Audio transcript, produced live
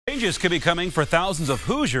Changes could be coming for thousands of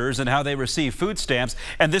Hoosiers and how they receive food stamps,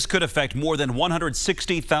 and this could affect more than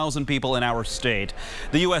 160,000 people in our state.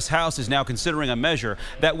 The U.S. House is now considering a measure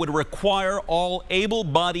that would require all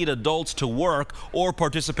able-bodied adults to work or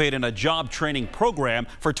participate in a job training program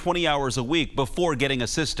for 20 hours a week before getting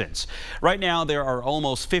assistance. Right now, there are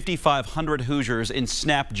almost 5,500 Hoosiers in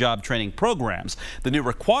SNAP job training programs. The new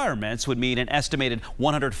requirements would mean an estimated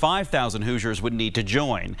 105,000 Hoosiers would need to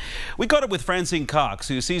join. We caught up with Francine Cox,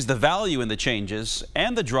 who sees the value in the changes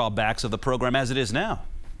and the drawbacks of the program as it is now.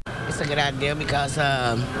 It's a good idea because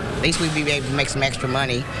at least we'd be able to make some extra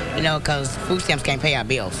money, because food stamps can't pay our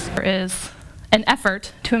bills. There is an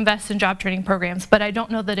effort to invest in job training programs, but I don't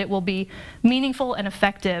know that it will be meaningful and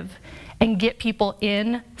effective and get people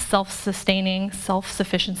in self-sustaining,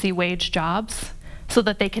 self-sufficiency wage jobs so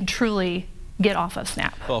that they can truly get off of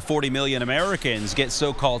SNAP. Well, 40 million Americans get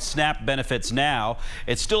so-called SNAP benefits now.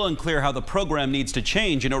 It's still unclear how the program needs to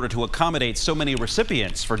change in order to accommodate so many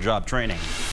recipients for job training.